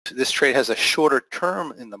this trade has a shorter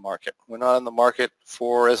term in the market. We're not in the market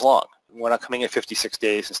for as long. We're not coming at 56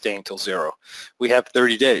 days and staying until zero. We have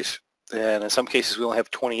 30 days. And in some cases, we only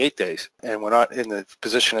have 28 days, and we're not in the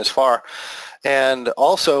position as far. And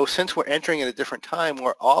also, since we're entering at a different time,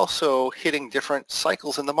 we're also hitting different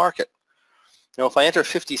cycles in the market. You know, if I enter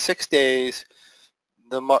 56 days,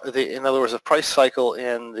 in other words, the price cycle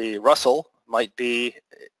in the Russell might be,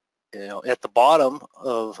 you know, at the bottom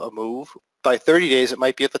of a move. By 30 days, it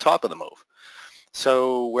might be at the top of the move.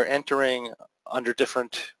 So we're entering under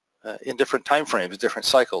different in different time frames, different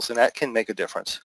cycles, and that can make a difference.